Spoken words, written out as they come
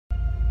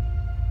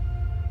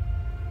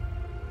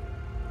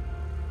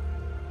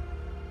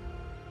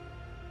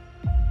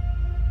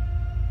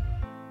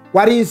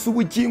warinze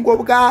ubugingo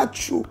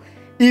bwacu,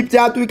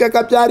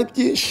 ibyaduhigaga byari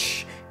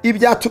byinshi,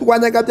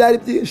 ibyaturwanyaga byari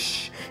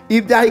byinshi,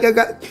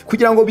 ibyahigaga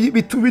kugira ngo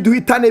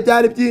biduhitane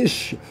byari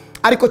byinshi,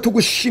 ariko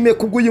tugushimiye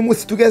kubw'uyu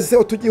munsi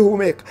tugezeho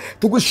tugihumeka,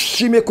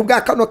 tugushimiye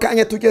kubwa kano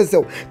kanya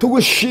tugezeho,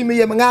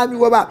 tugushimiye mwami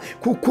w'aba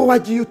kuko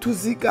wagiye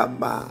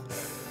utuzigama.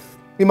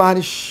 Imana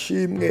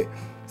ishimwe.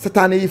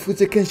 Satani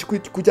yifuje kenshi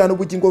kujyana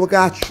ubugingo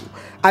bwacu,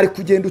 ari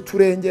kugenda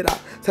uturengera.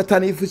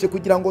 Satani yifuje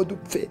kugira ngo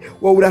dupfe,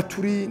 wowe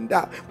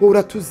uraturinda, wowe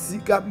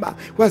uratuzigama.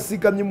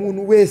 Wazigamye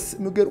umuntu wese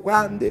mu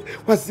Rwanda,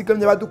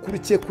 wazigamye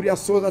abadukurikiye kuri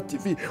IRASOHOZA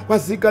TV,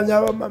 wazigamye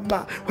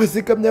abamama,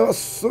 wazigamye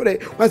abasore,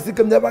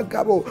 wazigamye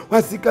abagabo,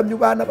 wazigamye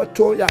abana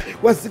batoya,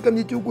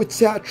 wazigamye igihugu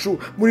cyacu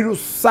muri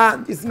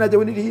rusange. Izina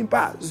ryawe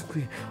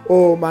nirihimbazwe.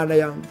 Oh Mana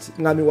yanjye,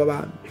 mwami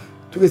w'abami,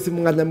 tugeze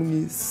mu mwanya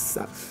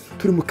mwiza,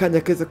 turi mu kanya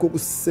keza ko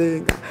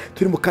gusenga,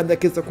 turi mu kanya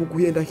keza ko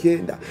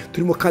guhendahenda,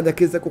 turi mu kanya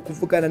keza ko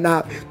kuvugana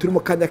nawe, turi mu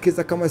kanya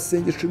keza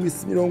k'amasengesho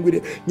iminsi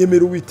 40.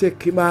 Nyemera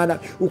Uwiteka Imana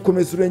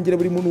ukomeza urengera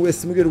buri muntu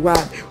wese mu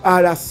Rwanda,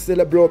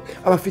 araselebrate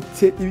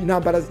abafite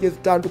intambara zigiye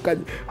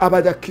zitandukanye,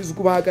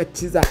 abadakizwa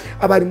bahagakiza,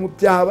 abari mu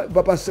byaha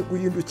babashe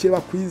guhindukira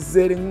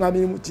bakwizere mwami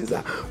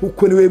n'umukiza,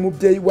 uko niwe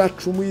mubyeyi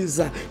wacu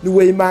mwiza,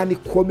 niwe Imana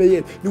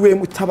ikomeye, niwe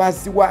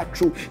mutabazi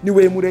wacu,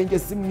 niwe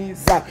murengezi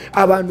mwiza.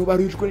 Abantu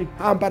baruhijwe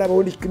n'intambara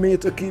babona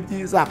ikimenyetso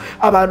k'ibyiza,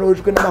 abantu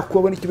baruhijwe n'amakuba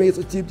babona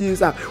ikimenyetso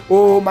cy'ibyiza.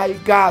 Oh my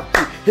God,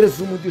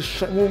 hereza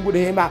umugisha Mungu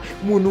rehema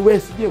umuntu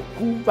wese ugiye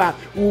kumva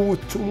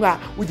ubutumwa,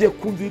 ugiye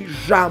kumvira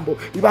ijambo,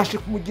 ibashe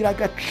kumugira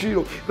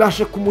agaciro,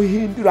 ibashe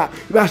kumuhindura,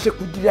 ibashe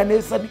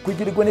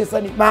kugirirwa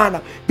neza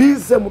n'Imana,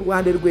 bize mu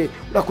Rwanda rwe.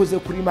 Urakoze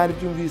kuri Imana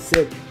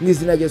ibyumvise, mu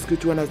izina rya Yesu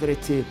Kristo wa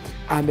Nazareti.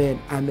 Amen,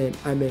 amen,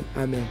 amen,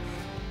 amen.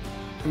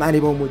 Imana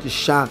ibahe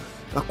umugisha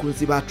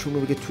bakunzi bacu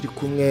n'ubwe turi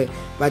kumwe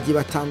bagiye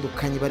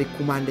batandukanye bari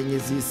ku mpande enye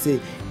z'isi.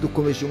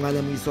 Dukomeje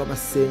umwanya mwiza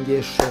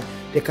w'amasengesho,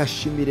 reka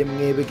shimire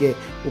mwebwe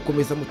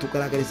ukomeza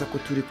mutugaragariza ko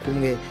turi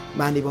kumwe.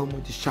 Imana ibahe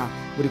umugisha,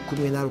 muri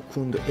kumwe na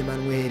Rukundo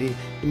Emmanuel.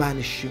 Imana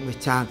ishimwe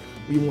cyane.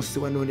 Uyu munsi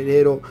wa none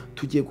rero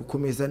tugiye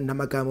gukomeza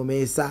n'amagambo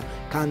meza,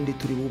 kandi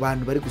turi mu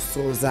bantu bari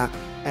gusoza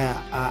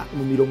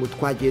mu mirongo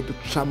twagiye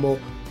ducamo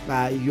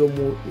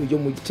yo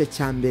mu gice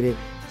cya mbere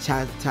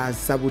cya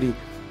Zaburi.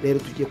 Rero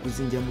tugiye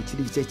kuzingira mu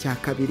kindi gice cya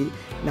kabiri,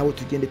 nawe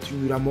tugende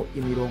tunyuramo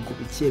imirongo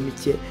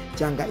mike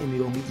cyangwa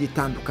imirongo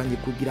igitandukanye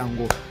kugira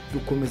ngo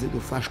dukomeze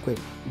dufashwe.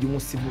 Uyu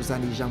munsi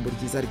nkuzana ijambo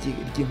ryiza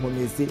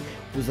ry'inkomezi,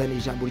 uzana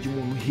ijambo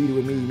ry'umuntu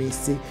hiriwe muri iyi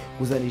minsi,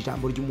 uzana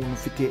ijambo ry'umuntu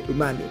ufite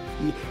Imana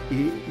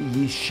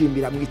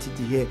yishimira muri iki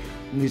gihe.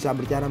 Mu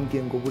ijambo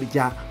ryarambwiye ngo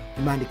burya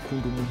Imana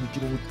ikunda umuntu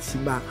ugira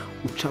umutima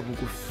uca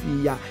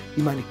bugufiya,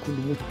 Imana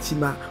ikunda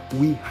umutima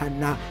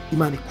wihana,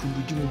 Imana ikunda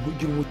umuntu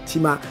ugira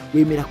umutima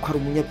wemera ko ari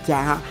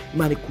umunyabyaha,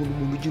 Imana ikunda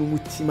umuntu ugira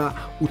umutima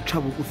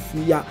uca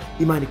bugufiya,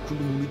 Imana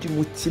ikunda umuntu ugira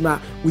umutima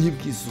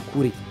uyibwiza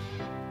ukuri.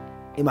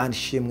 Imana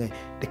ishimwe.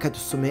 Reka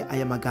dusome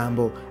aya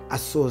magambo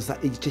asoza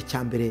igice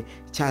cya mbere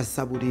cya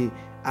Zaburi.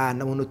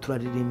 Nabone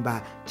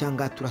turaririmba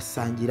cyangwa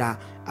turasangira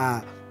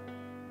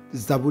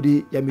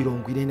Zaburi ya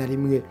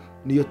 41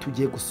 niyo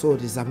tugiye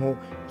gusorezamo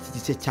iki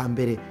gice cya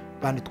mbere.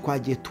 Abantu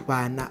twagiye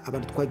tubana,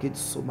 abantu twagiye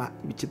dusoma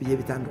ibice bigiye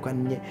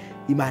bitandukanye.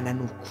 Imana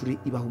n'ukuri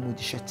ibaha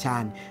umugisha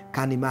cyane,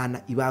 kandi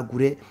Imana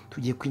ibagure.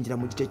 Tugiye kwinjira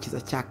mu gice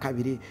cyiza cya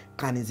kabiri,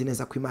 kandi nzi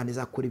neza ko Imana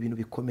izakora ibintu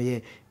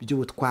bikomeye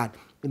by'ubutwari.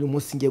 Uyu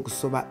munsi ngiye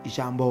gusoma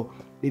ijambo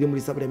riri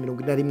muri Zaburi ya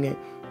 41.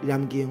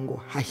 Rirambwiye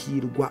ngo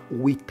hahirwa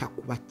uwita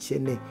ku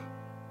bakene,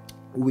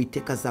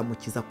 Uwiteka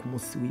azamukiza ku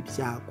munsi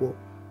w'ibyago,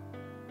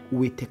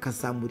 Uwiteka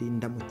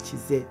azamurinda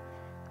mukize,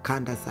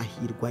 kandi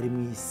azahirwa ari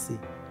mu isi,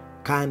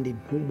 kandi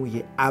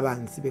ntumuye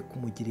abanzi be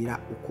kumugirira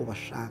uko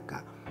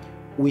bashaka.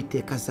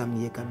 Uwiteka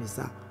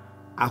azamwiyegamiza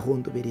aho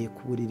ndobereye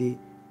ku buriri,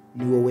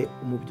 ni wowe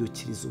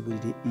umubyukiriza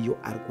uburiri iyo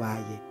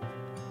arwaye.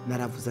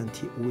 Naravuze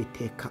nti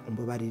Uwiteka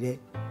umbabarire,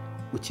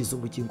 ukize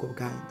ubugingo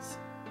bwanjye,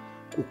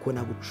 kuko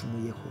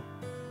nagucumuyeho.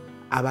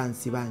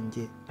 Abanzi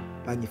banjye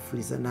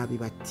banyifuriza nabi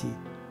bati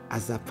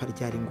azapfa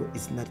ryari ngo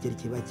izina rye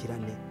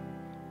ryibagirane.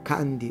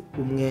 Kandi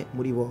umwe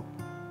muri bo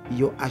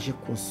iyo aje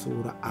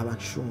kunsura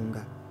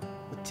abanshunga,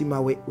 mutima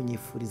we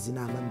unyifuriza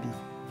inama mbi,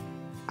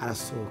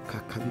 arasohoka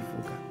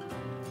akabivuga.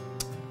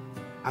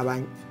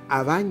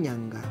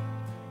 Abanyanga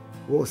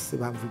bose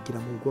bamvugira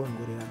mu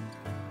rwongorerano,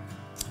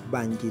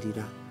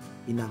 bangirira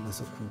inama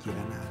zo kungira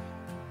nabi,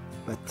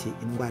 bati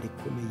indwara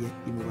ikomeye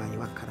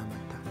imubayeho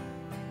akaramata,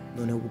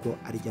 none ubwo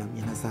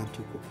aryamye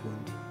ntazabyuka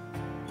ukundi.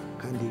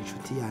 Kandi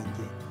inshuti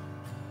yanjye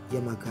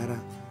y'amagara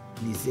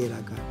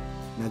nizeraga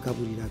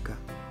nagaburiraga,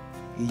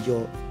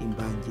 iyo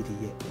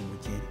imbangiriye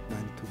umugeri.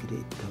 Imana itugire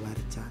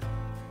itabare cyane,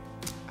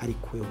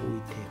 ariko wowe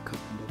Uwiteka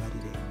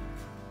umbabarire,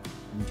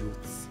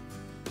 mbyutse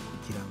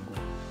kugira ngo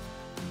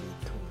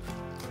niture.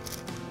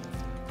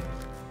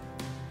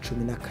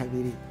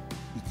 12.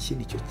 Iki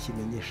nicyo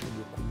kimenyesha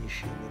ngo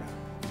kunyishimira,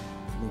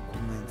 nuko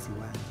umwanzi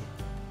wanjye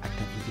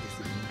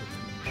atavugiriza ibintu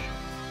kunesha.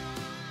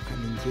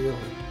 Kandi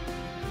njyeweho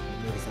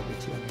umereza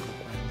gukiranuka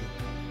kwanjye,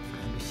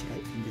 kandi ushyira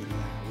imbere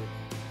yawe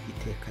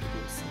iteka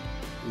ryose.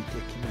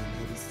 Uwiteka Imana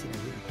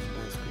y'Abisirayeli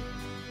himbazwe,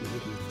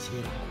 uhereye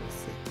kera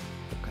kose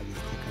ukageza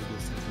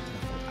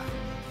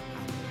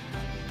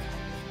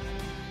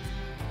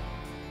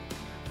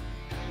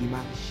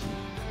Imana ishimwe.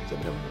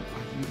 Cyangwa mu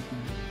hahirwa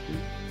umuntu,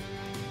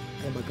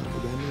 aya magambo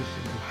yaneshe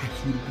ngo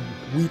hahirwa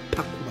umuntu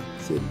wita ku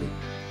bakene.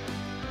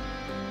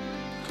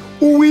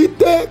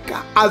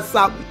 Uwiteka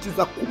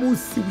azamukiza ku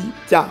munsi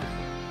w'ibyago.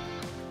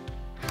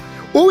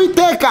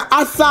 Uwiteka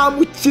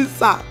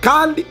azamukiza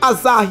kandi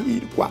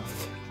azahirwa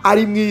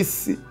ari mu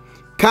isi,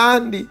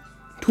 kandi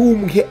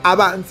ntumwe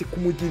abanzi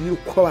kumugirira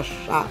uko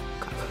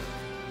bashaka.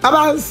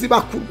 Abanzi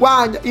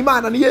bakurwanya,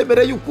 Imana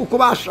niyemere yuko uko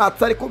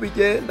bashatse ariko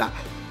bigenda.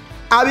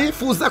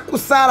 Abifuza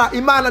kusara,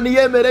 Imana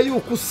niyemere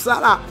yuko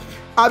usara.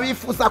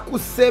 Abifuza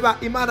kuseba,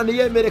 Imana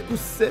niyemere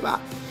kuseba.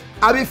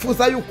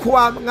 Abifuza yuko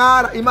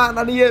wamwara,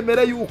 Imana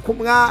niyemere yuko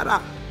umwara.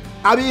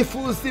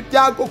 Abifuza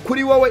ibyago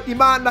kuri wowe,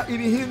 Imana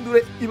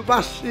ibihindure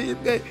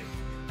ibashimwe.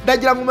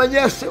 Ndagira ngo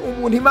umenyeshe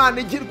umuntu Imana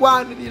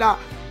igirwanirira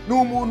ni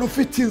umuntu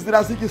ufite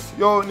inzira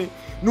z'igisiyoni,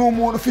 ni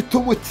umuntu ufite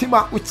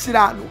umutima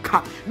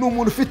ukiranuka, ni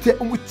umuntu ufite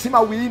umutima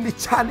wirinda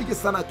cyane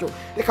igisa nacyo.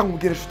 Reka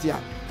nkubwire inshuti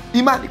yawe,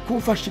 Imana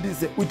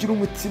ikumfashirize ugira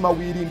umutima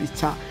wirinda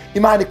icyaha.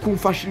 Imana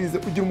ikumfashirize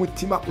ugira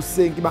umutima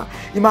usenga Imana.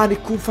 Imana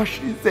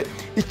ikumfashirize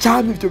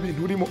icyama ibyo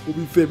bintu urimo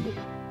ubivemo.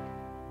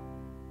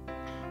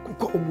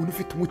 Kuko umuntu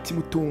ufite umutima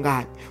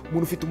utunganye,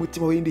 umuntu ufite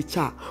umutima wirinda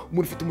icyaha,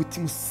 umuntu ufite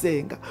umutima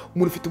usenga,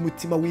 umuntu ufite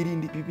umutima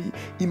wirinda ibibi,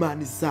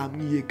 Imana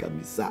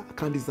izamwiyegamiza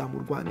kandi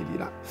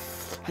izamurwanirira.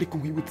 Ariko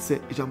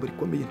nkwibutse ijambo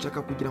rikomeye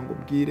nshaka kugira ngo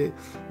mbwire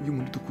uyu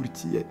muntu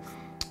dukurikiye,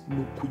 ni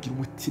ukugira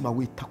umutima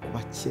wita ku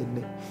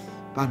bakene.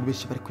 Abantu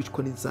benshi bari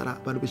kwicwa n'inzara,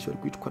 abantu benshi bari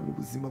kwicwa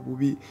n'ubuzima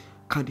bubi,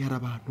 kandi hari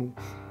abantu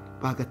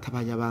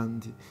bagatabaye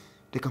abandi.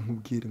 Reka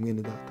nkubwire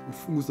mwene data,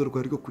 urufunguzo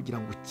rwawe rwo kugira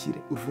ngo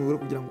ukire, urufunguzo rwo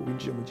kugira ngo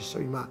winjire mu gisha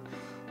w'Imana,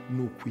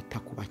 ni ukwita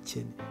ku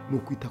bakene, ni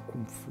ukwita ku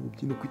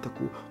mfubyi, ni ukwita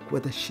ku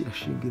badashira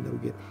shinge na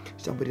rugero.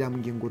 Ijambo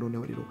rirambwiye ngo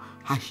noneho rero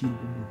hahirwa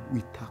umuntu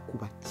wita ku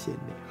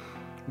bakene,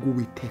 ngo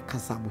Uwiteka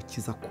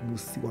azamukiza ku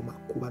munsi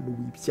w'amakuba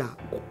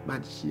n'uw'ibyago.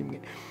 Imana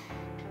ishimwe.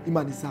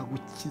 Imana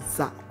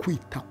izagukiza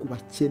kwita ku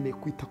bakene,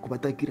 kwita ku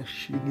badagira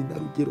shinge na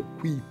rugero,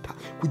 kwita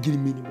kugira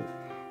imirimo.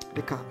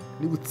 Reka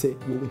nibutse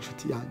wowe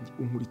inshuti yanjye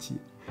unkurikiye,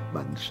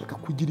 Imana ishaka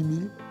kugira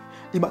imirimo.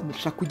 Imana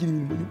ishaka kugira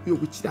imirimo yo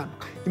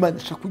gukiranuka. Imana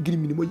ishaka kugira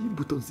imirimo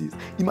y'imbuto nziza.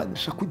 Imana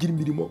ishaka kugira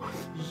imirimo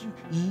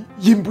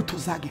y'imbuto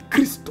za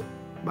Kristo.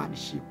 Imana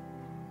ishimwe.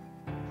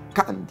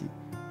 Kandi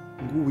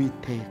ngo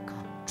Uwiteka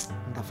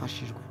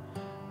ndafashijwe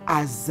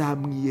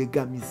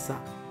azamwiyegamiza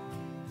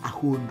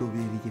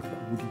ahondobereye ku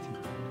buriri.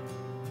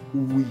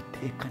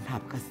 Uwiteka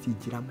ntabwo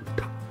azigira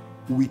muta.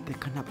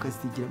 Uwiteka ntabwo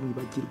azigira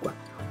mwibagirwa.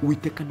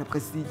 Uwiteka ntabwo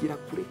azigira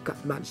kureka.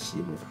 Imana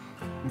ishimwe.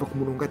 Mva ku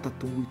murongo 3,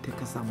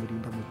 Uwiteka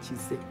azamurinda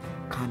mukize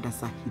kandi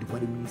azahirwa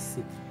ari mu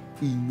isi.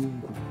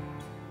 Inyungu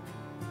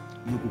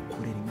yo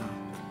gukorera Imana,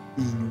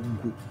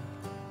 inyungu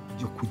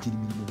yo kugira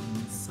imirimo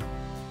myiza,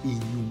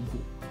 inyungu.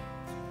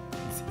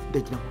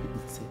 Ndagira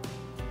kwibutse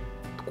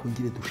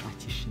twongere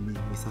dushakisha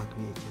imirimo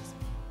izatwegeza,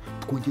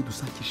 twongere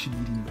dushakisha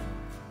imirimo.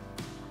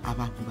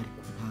 Abantu bari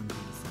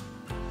kuntangaza,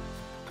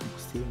 turi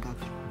gusenga,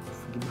 turi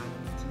kuvuga Imana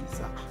ni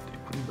byiza, turi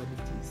kurimba ni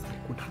byiza,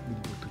 ariko nta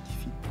mirimo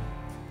tugifite.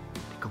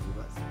 Reka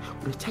mubaze,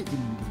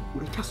 uracyagira imirimo?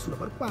 Uracyasura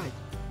abarwayi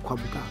kwa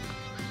muganga?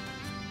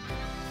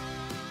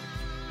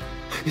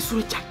 Ese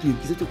uracyagira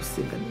byiza byo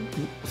gusenga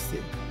ni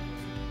gusenga?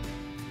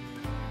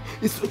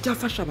 Ese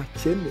uracyafasha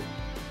abakene?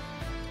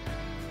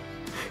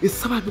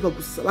 Ese abantu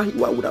bagusaba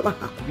iwawe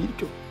urabaha ku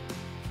biryo?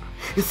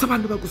 Ese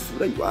abantu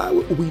bagusura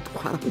iwawe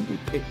ubitwara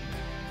gute?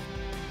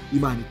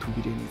 Imana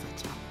itubire neza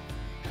cyane.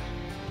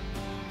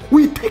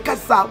 Uwiteka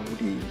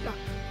azamurinda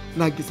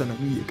nagiza na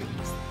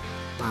mwiyegamiza.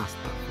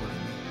 Pastor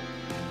Orane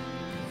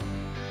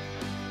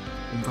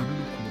umva no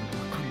kumuntu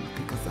kandi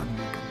Uwiteka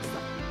azamwiyegamiza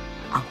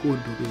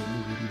ahondobeye mu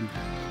buriri.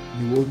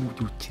 Ni wowe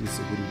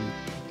mubyukiriza uburiri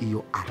iyo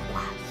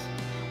arwaye.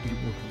 Uyu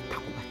muntu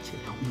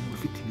utakubakira, uyu muntu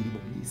ufite imirimo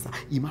myiza,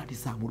 Imana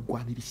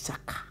izamurwanira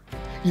ishyaka.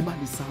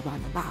 Imana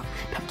izabana nawe.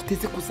 Ntabwo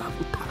iteze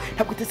kuzaguta,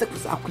 ntabwo iteze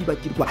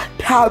kuzakwibagirwa,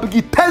 ntabwo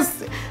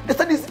iteze.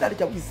 Ndetse n'izina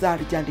ryawe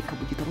izaryandika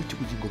mu gitabo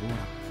cy'ubugingo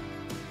buhoraho.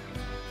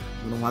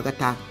 Umurongo wa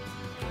 5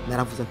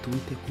 naravuze ati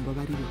Uwiteka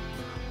umbabarire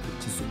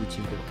ukize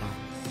ubugingo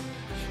bwanjye,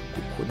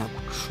 kuko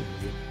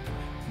nagucumuye.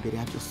 Mbere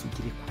ya byose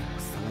ugire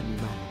gusaba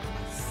n'Imana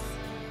imbabazi,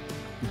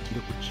 ugire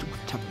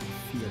guca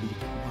bugufi yabiri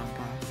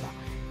kuntangaza.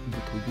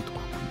 Imbuto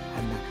yitwa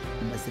kwihana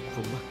imaze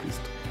kuva mu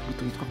Kristo,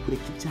 imbuto yitwa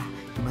kureka ibyaha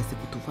imaze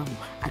kutuvamo.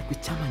 Ariko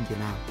icyamanjye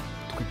nawe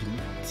tukagira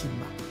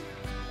umutima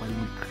wari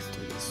muri Kristo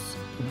Yesu,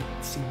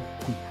 umutima wo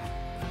kwihana,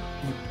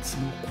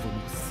 umutima wo kuva mu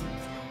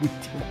businzi,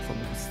 umutima wo kuva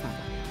mu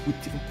gusaba,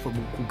 umutima wo kuva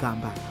mu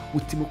kugambana,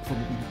 umutima wo kuva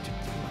mu bintu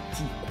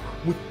by'amatiku,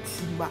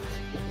 umutima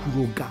wo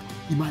kuroga.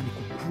 Imana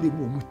ikukuremo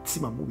uwo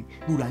mutima mubi,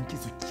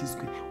 nurangiza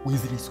ukizwe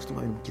wizere Yesu Kristo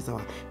mwami mukiza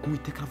wawe.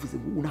 Uwiteka aravuze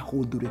ngo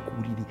unahondore ku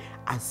buriri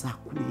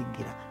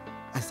azakurengera,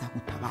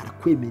 azagutabara.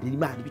 Kwemerera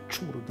Imana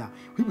ibicumuro byawe.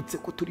 Wibutse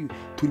ko turi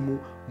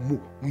mu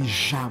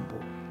ijambo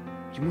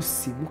uyu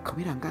munsi Mwuka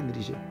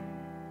wiranganirije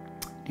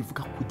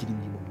rivuga kugira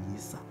imirimo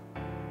myiza.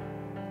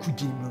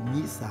 Kugira imirimo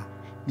myiza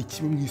ni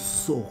kimwe mu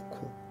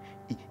isoko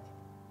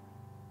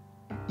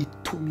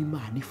ituma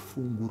Imana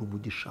ifungura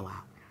umugisha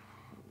wawe.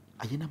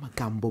 Aya ni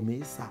amagambo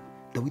meza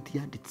Dawidi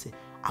yanditse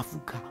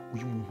avuga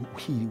uyu muntu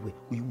uhiriwe,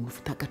 uyu muntu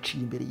ufite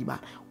agaciro imbere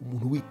y'Imana,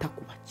 umuntu wita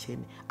ku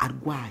bakene,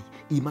 arwaye,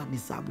 Imana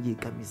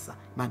izamuyegamiza.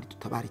 Imana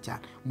tutabare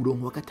cyane.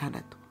 Umurongo wa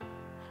 6,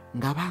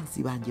 ngo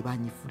abanzi banjye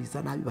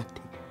banyifuriza nabi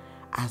bati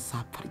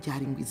azapfa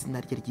ryari ngo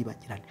izina rye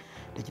ryibagirane.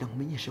 Ndagira ngo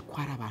umenyeshe ko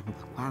hari abantu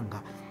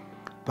bakwanga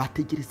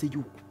bategereze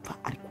yuko upfa,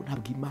 ariko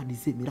ntabwo Imana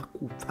izemera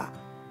kupfa.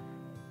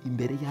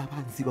 Imbere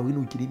y'abanzi bawe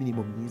nugira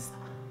imirimo myiza,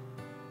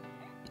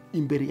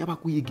 imbere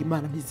y'abaguhiga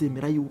Imana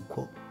ntizemera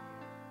yuko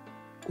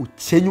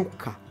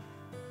ukenyuka.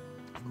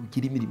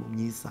 Nugira imirimo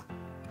myiza.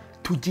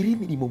 Tugira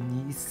imirimo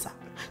myiza,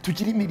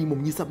 tugira imirimo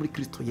myiza muri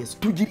Kristo Yesu.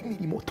 Tugira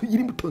imirimo,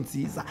 tugira imbuto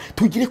nziza,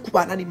 tugire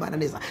kubana n'Imana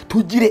neza,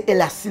 tugire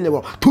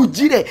elasilebo,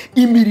 tugire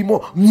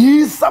imirimo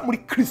myiza muri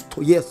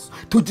Kristo Yesu,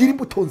 tugire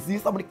imbuto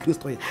nziza muri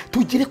Kristo Yesu,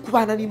 tugire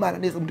kubana n'Imana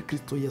neza muri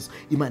Kristo Yesu.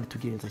 Imana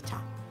itugire neza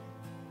cyane.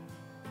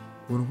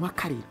 Umuntu wa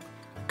 7,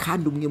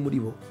 kandi umwe muri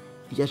bo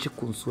yaje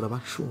kunsura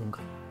abashunga,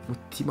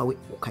 mutima we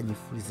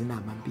ukanyifuriza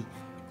inama mbi,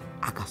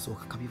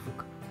 agasohoka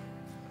akabivuga.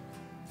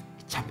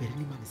 Icyambere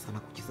n'Imana isana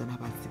kukiza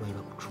n'abanzi bawe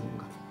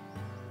bagucunga,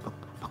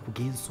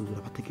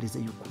 bakugenzura, bategereze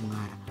yuko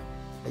umwara.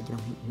 Ndagira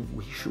ngo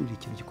uhishurire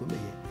ikintu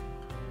gikomeye,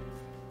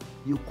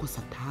 yuko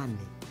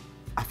Satani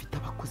afite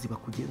abakozi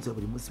bakugenzura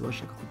buri munsi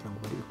bashaka kugira ngo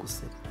barebe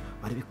kuseba,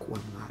 barebe kuwa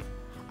mwara.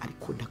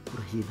 Ariko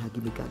ndakurahiye ntabwo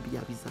imigambi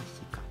yabo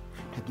izashyika,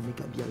 ntabwo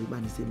imigambi yabo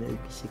Imana izemera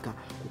yuko ishyika,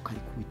 kuko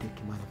ari Uwiteka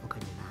Imana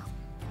avuganye nawe.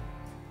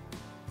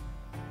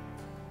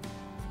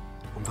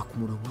 Umva ku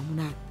murongo wa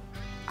 8,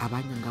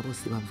 abanyanga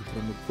bose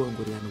bamvukira mu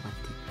bwongorerano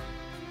bati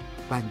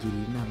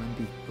bangirira inama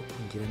mbi yo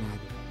kungira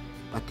nabi,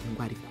 bati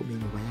indwara ikomeye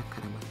nyuma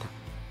y'akaramata,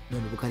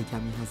 none ubwo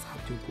aryamye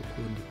ntazabyuka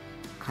ukundi.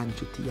 Kandi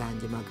inshuti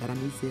yanjye magara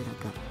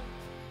nizeraga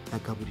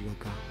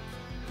nagaburiraga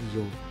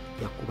iyo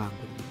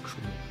yakubanguriye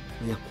icumu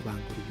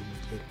n'iyakubanguriye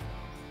umugeri.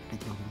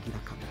 Ndagira ngo mbwira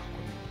akantu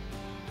gakomeye,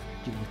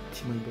 gira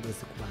umutima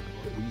w'imbabazi ku bantu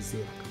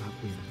wizeraga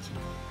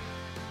baguhemukiye.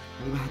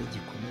 Niba hari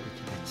igikomere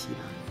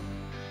kidakira,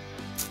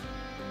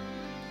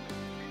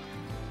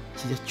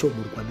 kijya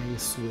cyomorwa na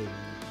Yesu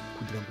wenyine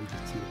kugira ngo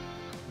gikire,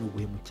 ni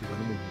uguhemukirwa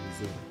n'umuntu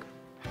wizeraga.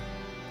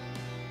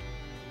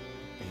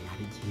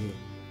 Hari igihe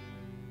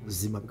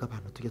ubuzima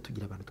bw'abantu tujya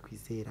tugira abantu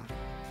twizera,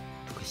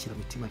 tugashyira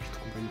umutima wacu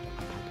twumva yuko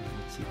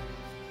ataduhemukira,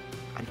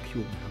 ariko iyo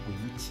umuntu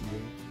aguhemukiye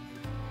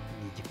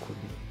ni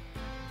igikomere.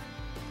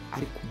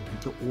 Ariko umuntu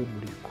ujya uwo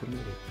muri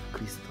bikomere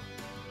Kristo.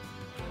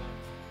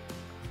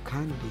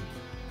 Kandi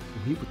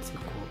nkwibutse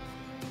ko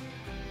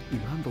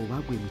impamvu abo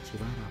baguhemukiye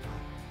bari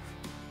abantu.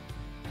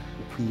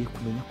 Ukwiriye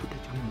kumenya ko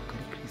utajya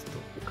umukara Kristo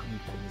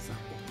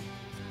ukamwikomezaho.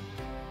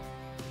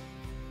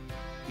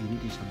 Iri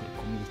ni ijambo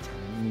rikomeye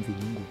cyane, n'imvi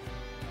nyungu.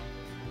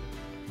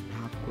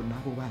 Ntabwo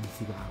nabo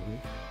banzi bawe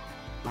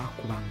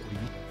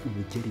bakubanguriye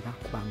umugeri,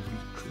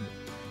 bakubanguriye icumu,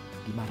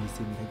 Imana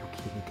izemera yuko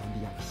iyo migambi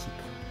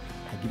yabishyika.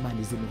 Ntabwo Imana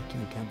izemera ko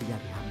imigambi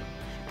yabihama,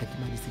 ntabwo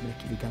Imana izemera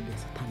ko imigambi ya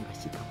Satani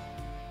bashyikaho.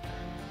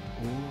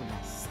 La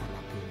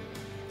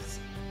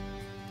salabesi.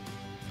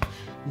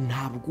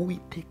 Ntabwo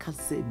Uwiteka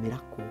azemera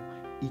ko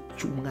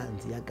icyo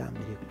umwanzi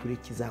yagambiriye kure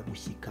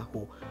kizagushyikaho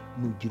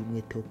nugira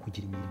umwete wo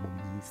kugira imirimo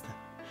myiza.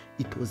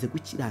 Itoze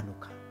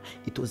gukiranuka,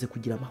 itoze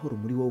kugira amahoro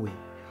muri wowe,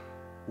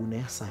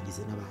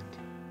 unayasangize n'abandi.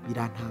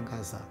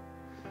 Birantangaza,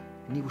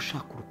 niba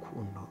ushaka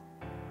urukundo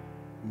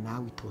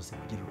nawe itoze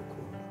kugira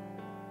urukundo.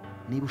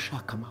 Niba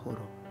ushaka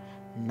amahoro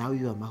nawe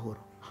biba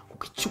amahoro,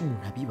 kuko icyo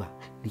umuntu abiba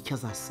nicyo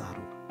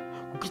azasarura,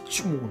 kuko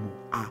icyo umuntu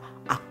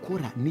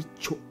akora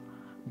nicyo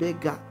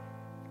mbega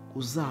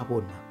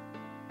uzabona.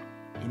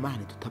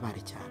 Imana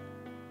tutabare cyane.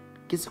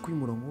 Geze kuri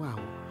murongo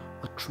wawo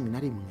wa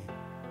 11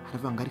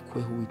 haravanga ariko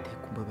weho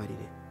Uwiteka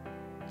umbabarire,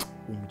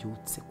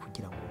 umbyutse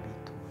kugira ngo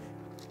mbiture.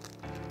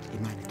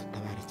 Imana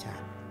tutabare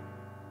cyane.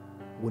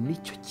 Ngo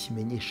nicyo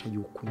kimenyesha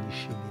yuko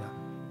unyishimira,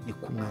 ni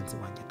ko umwanzi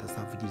wanjye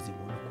atazavugiriza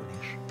impundu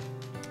kunesha.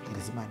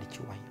 Hereza Imana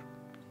icyubahiro.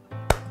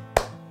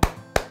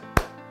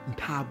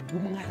 Ntabwo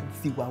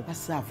umwanzi wawe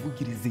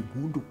azavugiriza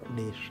impundu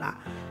kunesha.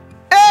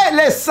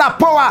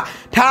 Lesapoa,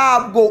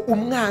 ntabwo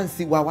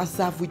umwanzi wawe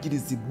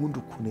azavugiriza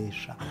impundu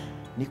kunesha.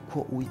 Niko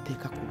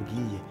Uwiteka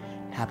akubwiye.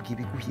 Ntabwo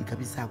ibiguhiga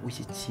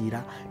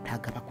bizagushyikira,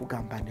 ntabwo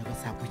abakugambanira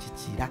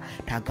bazagushyikira,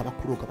 ntabwo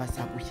abakuroga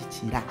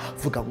bazagushyikira.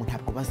 Vuga ngo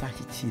ntabwo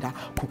bazashyikira,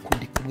 kuko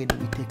ndi kumwe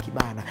n'Uwiteka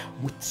Imana.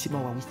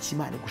 Umutima wawe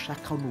ikimana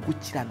gushaka no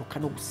gukiranuka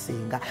no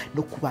gusenga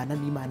no kubana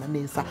n'Imana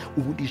neza.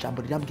 Ubundi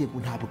ijambo rirambwiye ngo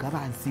ntabwo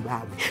abanzi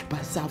bawe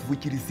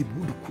bazavugiriza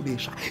impundu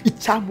kunesha.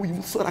 Icyamuye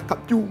umusore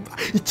akabyumva,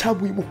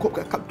 icyamuye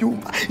umukobwa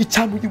akabyumva,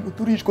 icyamuye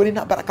umuntu urijwe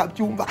n'intambara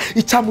akabyumva,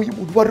 icyamuye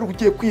umuntu wari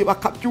ugiye kwiba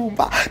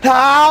akabyumva.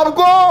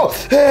 Ntabwo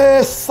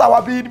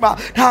sawa birima,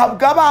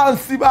 ntabwo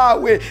abanzi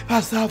bawe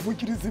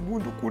bazavugiriza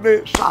impundu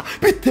kunesha,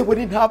 bitewe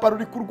n'intambara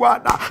uri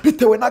kurwana,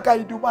 bitewe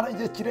n'agahinda umara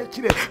igihe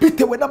kirekire,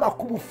 bitewe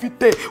n'amakuba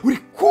ufite. Uri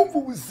kumva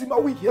ubuzima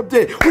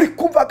wihebye, uri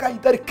kumva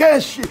agahinda ari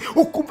kenshi,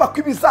 ukumva ko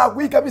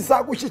ibizaguhiga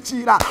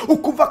bizagushyikira,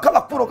 ukumva ko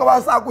abakuroga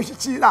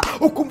bazagushyikira,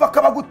 ukumva ko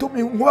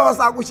abagutumiye inkuba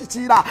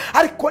bazagushyikira.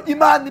 Ariko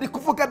Imana iri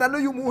kuvugana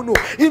n'uyu muntu,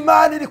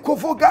 Imana iri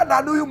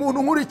kuvugana n'uyu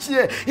muntu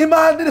nkurikiye.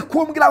 Imana iri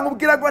kumbwira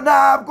ngo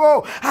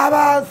ntabwo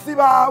abanzi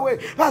bawe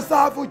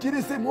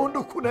bazavugiriza impundu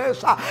impundu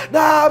kunesha.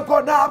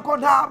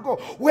 Ntabwo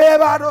we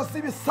barose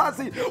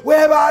ibisazi,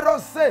 we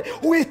barose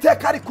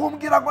Uwiteka ari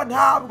kumbwira ngo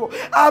ntabwo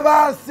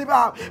abanzi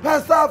bawe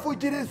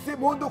bazavugiriza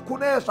impundu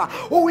kunesha.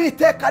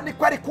 Uwiteka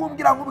niko ari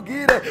kumbwira ngo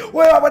ubwire,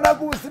 we wabonaga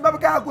ubuzima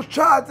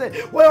bwagucanze,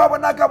 we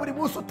wabonaga buri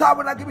munsi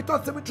utabonaga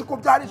ibitotsi bicuku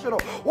bya nijoro,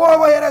 wowe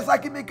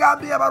boherezaga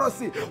imigambi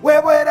y'abarozi,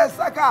 we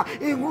boherezaga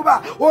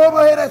inkuba, wowe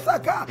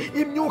boherezaga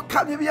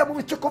imyuka mibi mu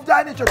bicuku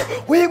bya nijoro.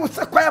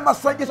 Wibutse ko aya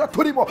masengesho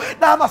turimo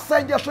ni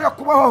amasengesho yo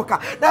kubohoka,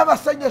 ni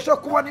amasengesho yo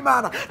kubona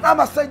Imana, ni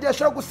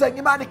amasengesho yo gusenga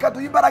Imana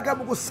ikaduha imbaraga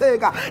mu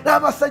gusenga, ni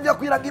amasengesho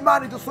kugira ngo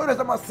Imana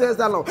idusoreze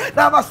amasezerano,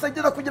 ni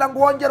amasengesho kugira ngo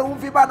wongere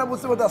wumve Imana mu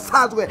buzima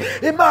budasanzwe.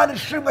 Imana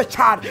ishimwe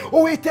cyane.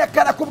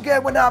 Uwiteka arakubwiye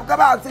ngo ntabwo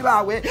abanzi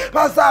bawe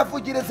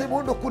bazavugiriza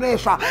impundu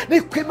kunesha.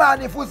 Niko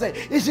Imana ivuze,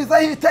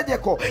 ishizeho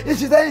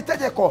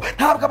itegeko,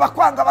 ntabwo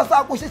abakwanga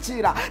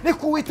bazagushyikira.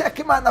 Niko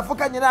Uwiteka Imana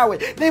avuganye nawe.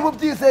 Niba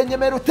ubyizeye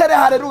nyemera utere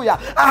haleluya,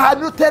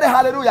 ahantu utere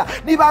haleluya.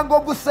 Niba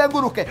ngombwa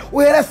usenguruke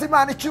uhereze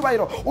Imana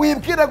icyubahiro,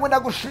 uyibwire ngo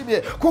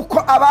ndagushimiye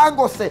kuko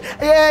abangose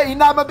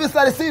inama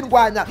bisari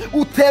sindwanya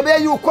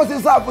utemeye yuko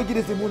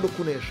zizavugiriza impundu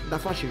kunesha.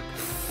 Ndafashije,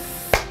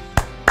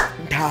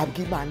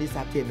 ntabwo Imana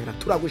izabyemera.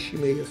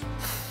 Turagushimiye Yesu.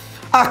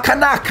 Aka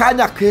ni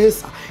akanya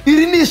keza,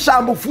 iri ni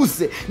ijambo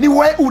uvuze, ni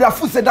we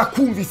uravuze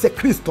ndakumvise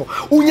Kristo.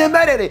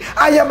 Unyemerere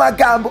aya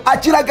magambo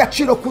agira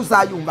agaciro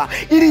kuzayumva.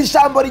 Iri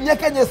jambo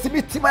rinyekenyeza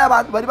imitima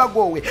y'abantu bari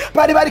bagowe,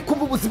 bari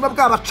kumva ubuzima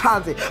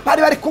bwabacanze,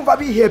 bari kumva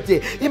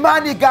bihebye.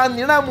 Imana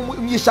iganira mu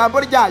ijambo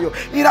ryayo,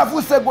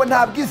 iravuze ngo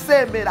ntabwo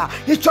izemera.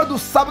 Icyo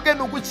dusabwe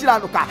ni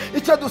ugukiranuka,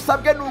 icyo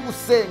dusabwe ni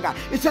ugusenga,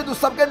 icyo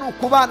dusabwe ni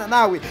ukubana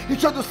nawe,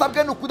 icyo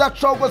dusabwe ni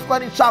ukudacogozwa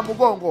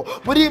n'incamugongo.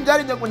 Muri ibyo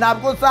ari ngo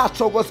ntabwo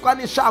zacogozwa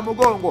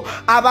n'incamugongo.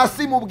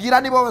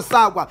 Abasimubwira nibo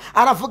basagwa.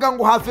 Aravuga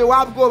ngo have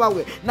wabwoba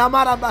we,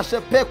 namara mbashe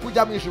pe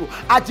kujya mu ijuru.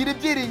 Agira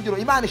ibyiringiro.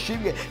 Imana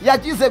ishimwe,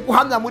 yagize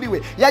guhamya muri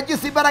we,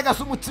 yagize imbaraga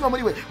z'umutima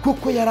muri we,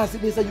 kuko yarazi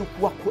neza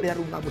yuko wakorera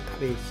ari umwami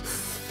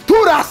utabeshya.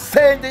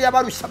 Turasengeye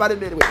abarushya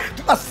baremerewe,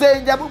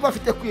 turasengeye abo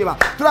bafite kwiba,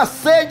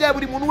 turasengeye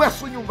buri muntu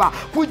wese unyumva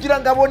kugira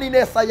ngo abone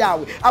ineza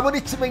yawe, abone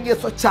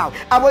ikimenyetso cyawe,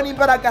 abone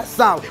imbaraga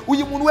zawe.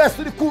 Uyu muntu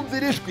wese uri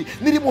kumvira ijwi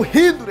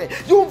nirimuhindure,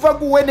 yumva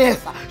aguwe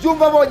neza,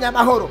 yumva abonye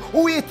amahoro.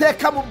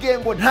 Uwiteka mubwiye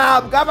ngo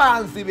ntabwo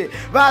abanzi be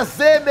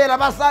bazemera,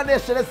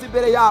 bazaneshereza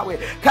imbere yawe,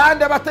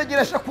 kandi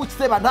abategereje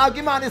kugiseba ntabwo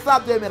Imana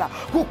izabyemera,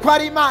 kuko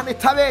ari Imana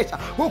itabeshya,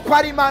 kuko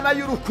ari Imana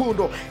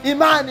y'urukundo.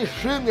 Imana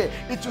ishimwe,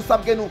 icyo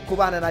usabwe ni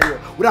ukubana nayo.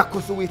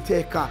 Urakoze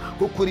Uwiteka,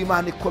 kuko uri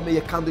Imana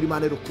ikomeye kandi uri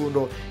Imana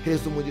y'urukundo.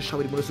 Heza umugisha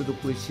buri muntu wese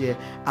udukurikiye,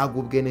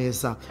 agubwe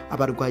neza,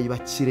 abarwayi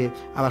bakire,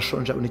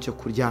 abashonje babone icyo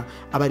kurya,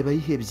 abari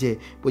bayihebye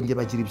bongeye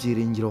bagira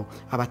ibyiringiro,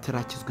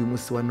 abatarakizwa uyu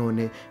munsi wa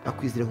none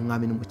bakwizire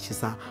nk'umwami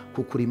n'umukiza,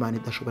 kuko uri Imana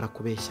idashobora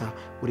kubeshya,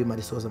 uri Imana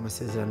isohoza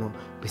amasezerano.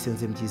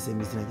 Bisenze mbyize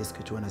mu izina rya Yesu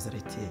Kristo wa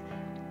Nazareti.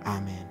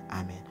 Amen,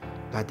 amen.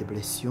 God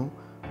bless you,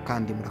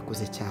 kandi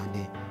murakoze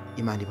cyane.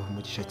 Imana ibaha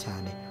umugisha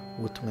cyane.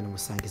 Ubutumwa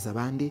numusangiza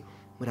abandi,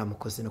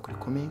 muramukoze no kuri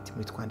comment,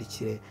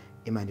 mwitwandikire.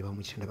 Imana ibaha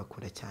umugisha,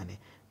 ndabakunda cyane.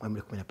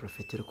 Muri kumwe na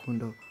Prophet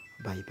Rukundo.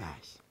 Bye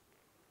bye.